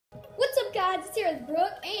guys, it's here with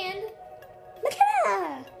Brooke and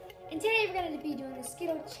McKenna. And today we're going to be doing the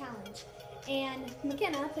Skittles challenge. And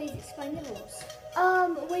McKenna, please explain the rules.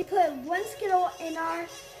 We put one Skittle in our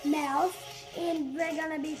mouth, and we're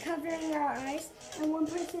gonna be covering our eyes. And one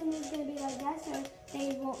person is gonna be like that, so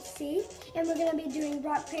they won't see. And we're gonna be doing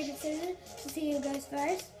rock, paper, scissors to see who goes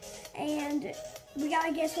first. And we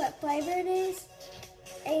gotta guess what flavor it is.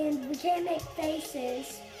 And we can't make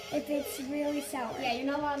faces if it's really sour. Yeah, you're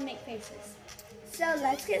not allowed to make faces. So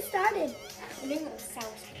let's get started. We're doing it with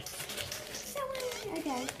sour space. Sour.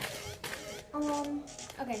 Okay.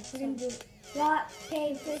 Okay, We're gonna do rock,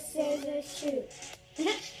 paper, scissors, shoot.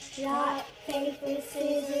 Rock, paper,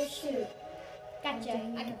 scissors, shoot. Gotcha.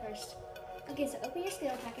 I go first. Okay, so open your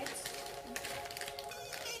Skittle packets.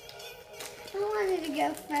 I wanted to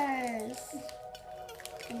go first.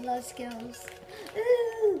 I love Skittles.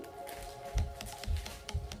 Ooh!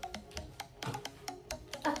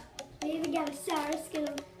 We even got a sour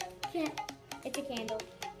Skittle. Can't. It's a candle.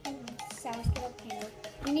 Sour Skittle candle.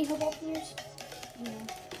 You need help open yours? No.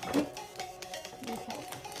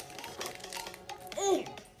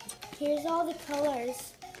 Here's all the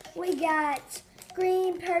colors. We got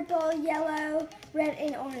green, purple, yellow, red,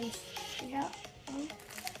 and orange. Yeah.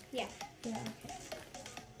 Yeah. Yeah.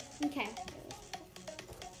 Okay.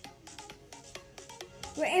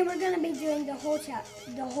 And we're gonna be doing the whole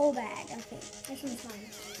bag. I think. This one's mine.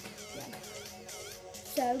 Yeah.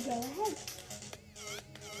 So go ahead.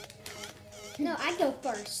 No, I go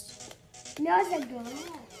first. No, I said go ahead.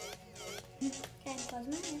 Okay, close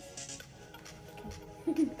my eyes.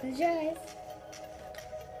 Close your eyes.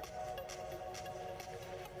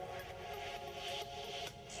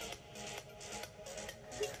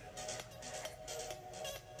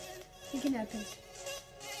 You can open.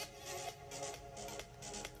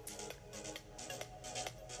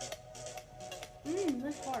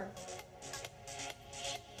 That's hard.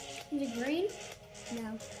 Is it green? No.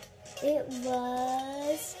 It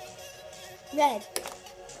was red.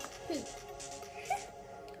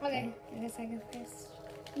 Okay. I guess I go first.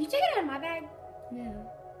 You take it out of my bag?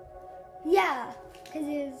 No. Yeah, because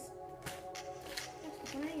it was.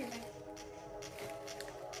 That's one out of your bag.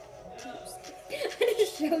 I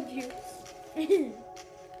just showed you.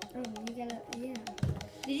 Oh, you gotta, yeah.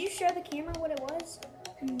 Did you show the camera what it was?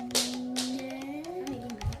 No. I'm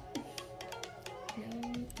making that. No,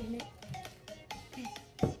 you didn't.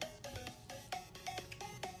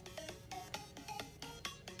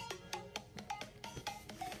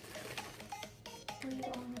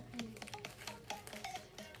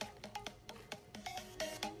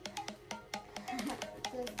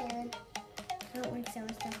 I don't like sour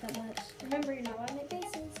stuff that much. Remember, you're not allowed to make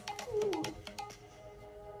faces. Ooh.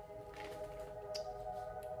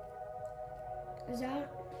 Is that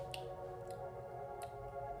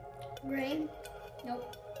green?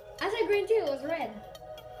 Nope. I said green too. It was red.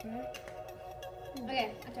 Right.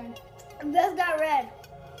 Okay, my turn. We both got red.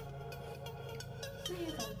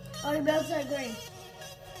 Oh, we both said green.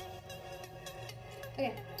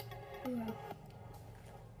 Okay. Okay.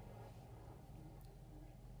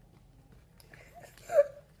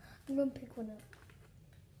 I'm gonna pick one up.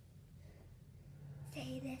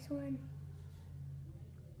 Say this one.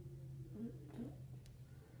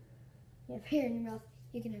 Yeah, here in your mouth.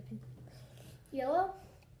 You can open. Yellow?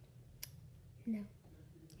 No.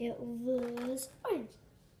 It was orange.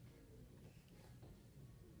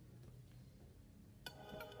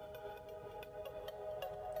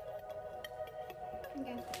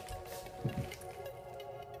 Okay.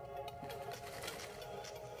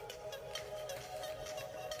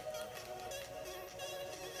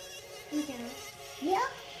 Okay. Yeah.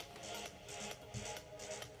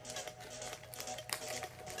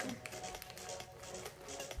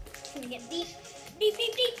 Can we get deep? Deep,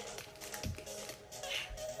 deep, deep.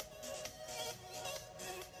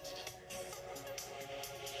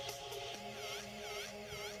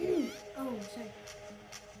 Oh, sorry.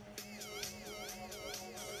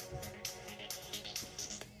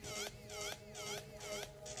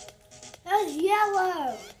 That was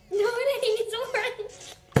yellow. No, it ain't. It's orange.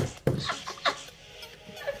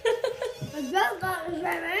 We both got the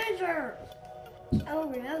same answer.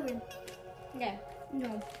 Over and over. Okay.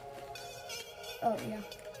 No. Oh, yeah.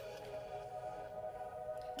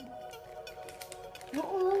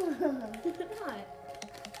 Oh, Not.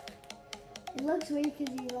 it looks weird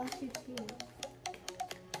because you lost your teeth.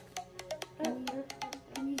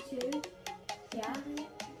 Can you choose? Yeah.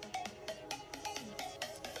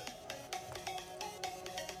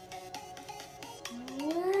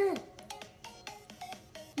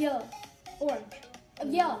 Yellow. Orange.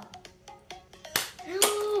 Yellow.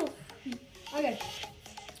 No. Okay.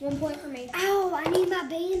 1 point for me. Ow, I need my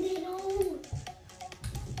Band-Aid on.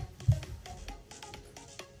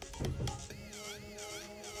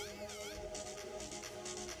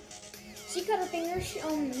 She cut her fingers. You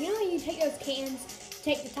know how you take those cans,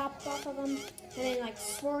 take the top off of them, and then like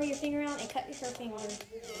swirl your finger out and cut her finger.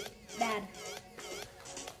 Bad.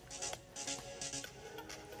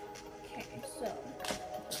 Okay, so.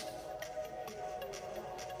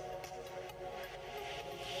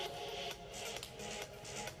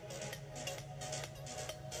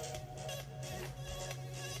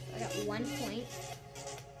 I got 1 point.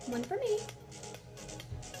 1 for me.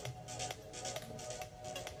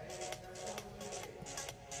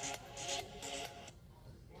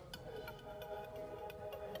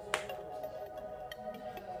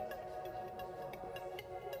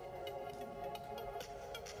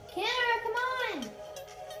 Kenner, come on!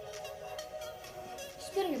 She's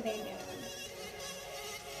putting her band down.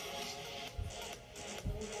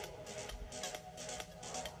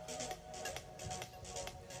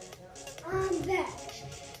 I'm back.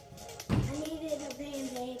 I needed a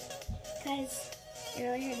Band-Aid because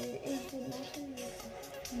earlier it did nothing.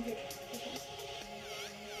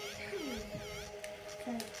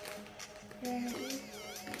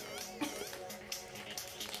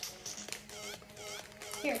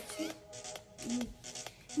 Here, see?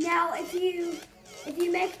 Now, if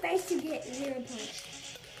you make face, you get 0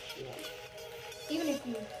 points. Even if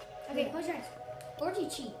you. Okay, close your eyes. Or do you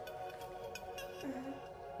cheat?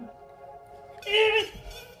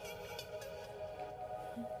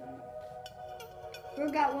 We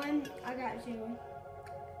got 1. I got 0.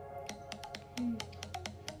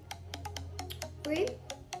 Green?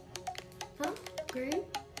 Huh? Green?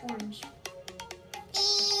 Orange.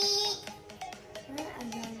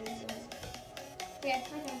 Yeah,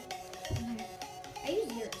 okay. I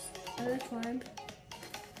use yours. Oh, that's fine.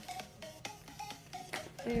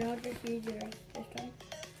 And I'll just use yours this time.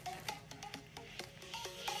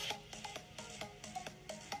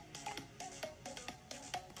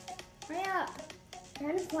 Hurry up.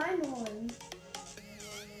 Trying to find one.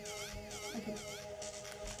 Okay.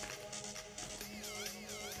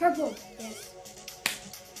 Purple. Yes.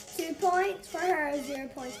 2 points for her, 0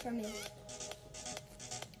 points for me.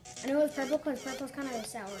 I know it was purple because purple's kind of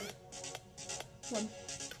sour. 1.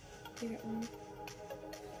 You got 1.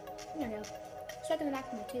 No, no. Stuck in the back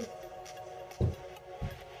of my tooth.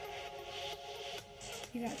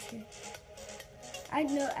 You got 2. I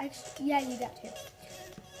know, actually, yeah, you got 2.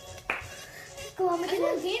 Go on, I McKenna.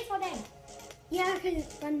 know, dance all day. Yeah, because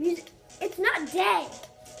it's fun music. It's not day.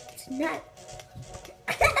 It's not.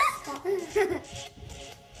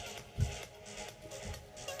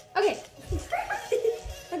 Okay.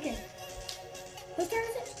 Okay. Whose turn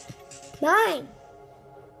is it? 9.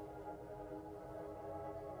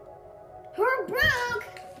 Her broke.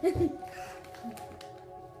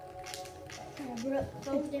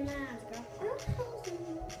 Close them eyes, girl.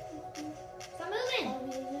 Stop moving.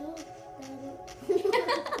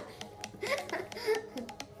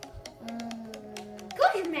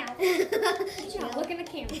 Close your mouth. Good job. Look in the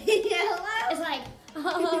camera. It's like,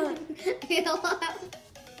 Yellow.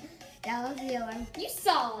 That was yellow. you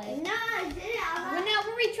saw it. No, I didn't. Well, now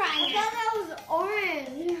we're retrying I it. thought that was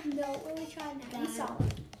orange. No, we're retrying that. You saw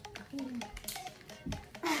it.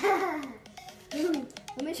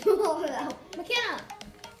 Let me swallow it out. McKenna.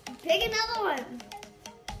 Pick another one.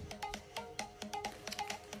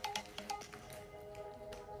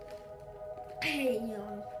 I hate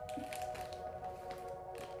yellow.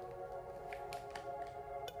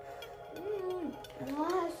 And I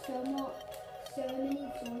have so many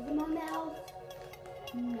things in my mouth.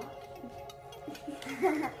 No.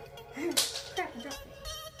 Crap, drop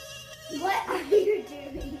it. What are you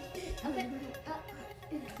doing? Okay.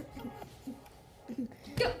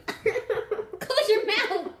 Go. Close your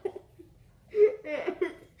mouth.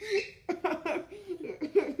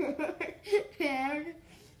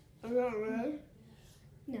 I'm not red.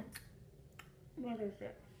 No. What is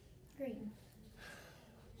it? Green.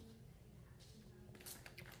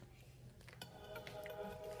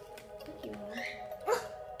 Thank you.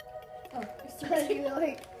 Oh, it's too Put it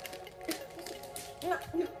like, no,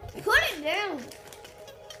 put it down.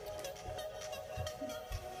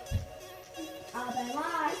 I'll be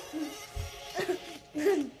right.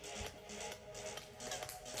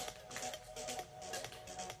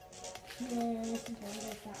 No, this is one of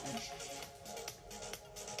that one.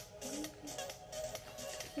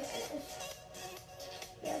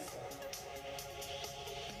 Yes.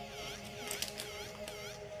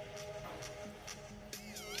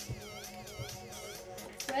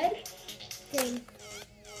 Red? Green.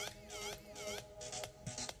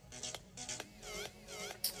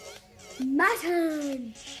 My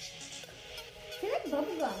turn. Tastes like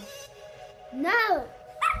bubble gum. No.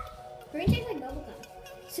 Green tastes like bubble gum.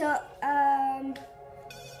 So,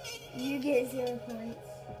 you get 0 points.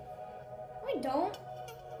 I don't.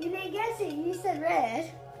 You didn't guess it. You said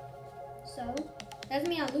red. So, doesn't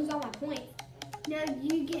mean I lose all my points. No,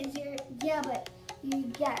 you get 0. Yeah, but you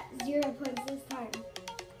got 0 points this time.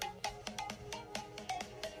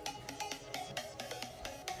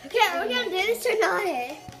 Okay, are we gonna do this or not?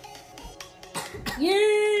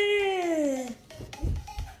 Yeah!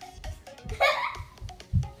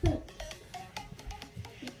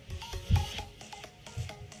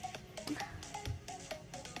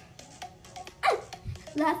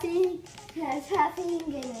 Laughing has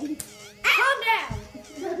happened. Calm down!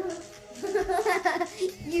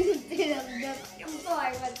 You did I'm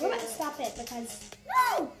sorry, but We're about to stop it because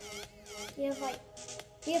no. we have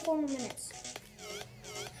 4 more minutes.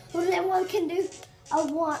 Well, then we can do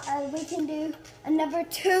we can do a number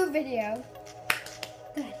 2 video.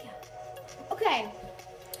 Good idea. Okay,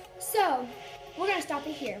 so we're gonna stop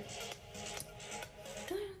it here.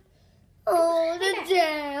 Oh, the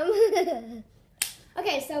jam.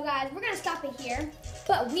 Okay, so guys, we're gonna stop it here,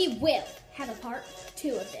 but we will have a part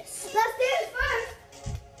 2 of this. Let's do it first.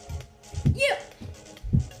 You!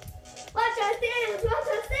 Watch us dance. Watch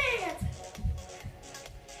us dance.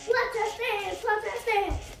 Watch us dance. Watch us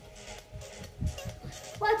dance.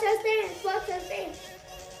 Watch us dance. Watch us dance.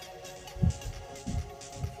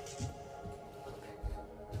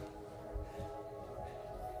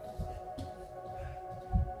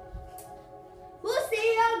 We'll see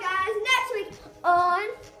you guys next week on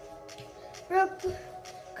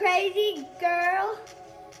Crazy Girl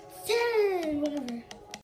 10, whatever.